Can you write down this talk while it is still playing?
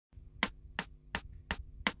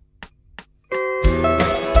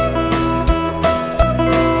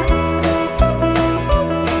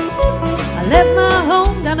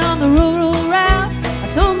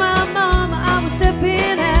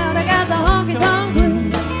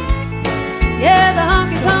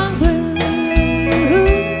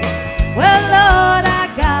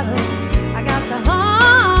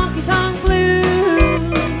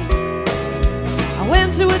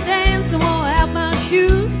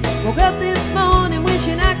Woke up this morning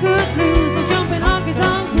wishing I could blues, so jumping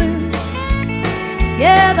honky-tonk blues.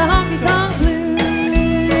 Yeah, the honky-tonk blues.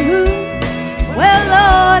 Well,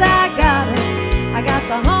 Lord, I got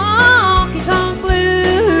the honky-tonk blues.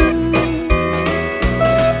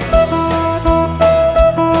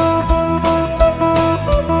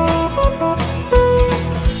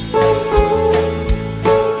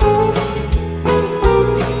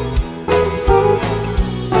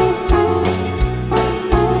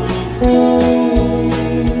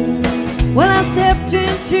 Well, I stepped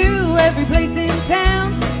into every place in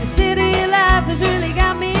town. The city life has really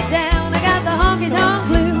got me down. I got the honky-tonk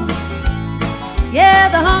blues. Yeah,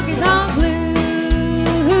 the honky-tonk blues.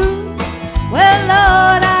 Well,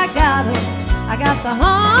 Lord, I got the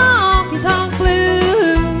honky-tonk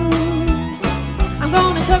blues. I'm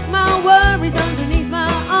gonna tuck my worries underneath my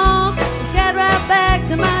arm and scad right back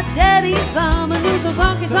to my daddy's farm and lose those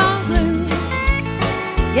honky-tonk blues.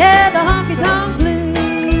 Yeah, the honky-tonk blues.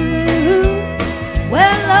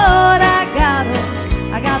 Well, Lord, I got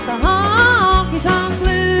the honky-tonk blues.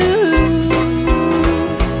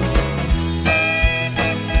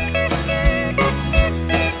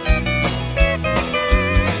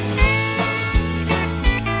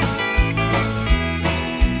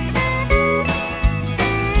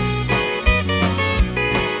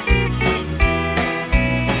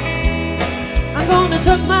 I'm gonna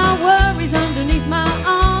tuck my worries underneath my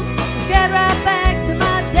arm and scad right back to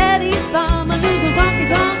my daddy's farm and lose those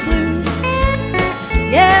honky-tonk blues.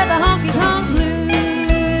 Yeah, the honky-tonk blues.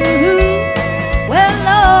 Well,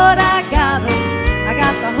 Lord, I got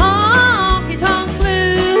the honky-tonk blues.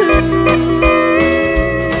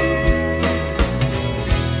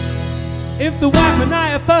 If the wife and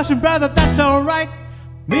I are fussing, brother, that's alright.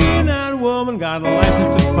 Me and that woman got a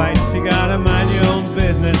license to fight. You gotta mind your own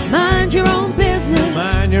business. Mind your own business.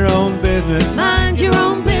 Mind your own business. Mind your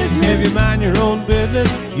own business. If you mind your own business,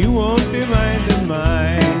 you won't be minding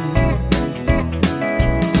mine.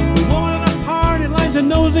 The woman at the party line's the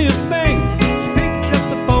nosiest thing. She picks up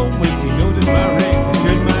the phone when she notices my ring. She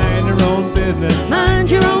should mind her own business. Mind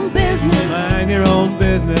your own business. Mind your own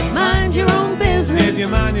business. Mind your own business. If you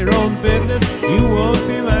mind your own business, you won't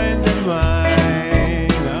be minding mine.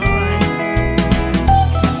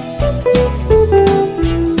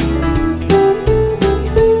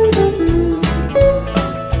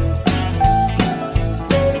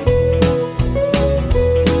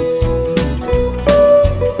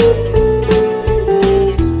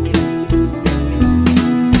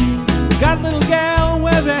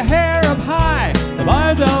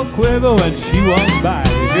 Quiver when she walks by.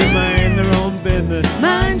 You should mind your own business.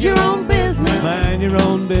 Mind your own business. Mind your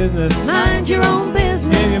own business. Mind your own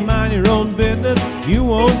business. If you mind your own business, you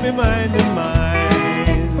won't be minding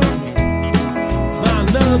mine.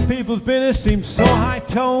 Mind other people's business seems so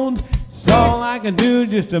high-toned. It's all I can do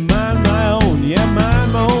just to mind my own. Yeah,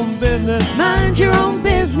 mind my own business. Mind your own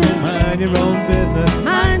business. Mind your own business.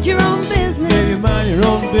 Mind your own business. If you mind your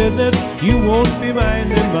own business, you won't be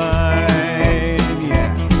minding mine.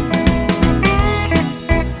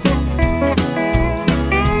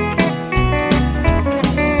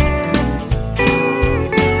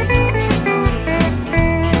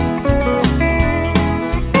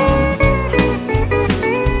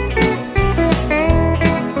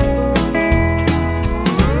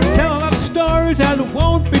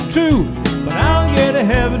 True, but I'll get to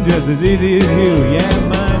heaven just as easy as you. Yeah,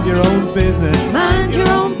 mind your own business. Mind your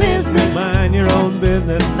own business. Mind your own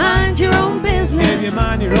business. Mind your own business. If you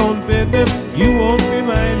mind your own business, you won't be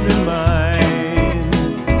minding mine.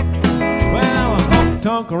 Well, I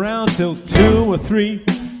honk-tonk around till 2 or 3.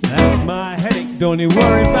 That's my headache. Don't you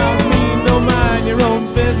worry about me. No, mind your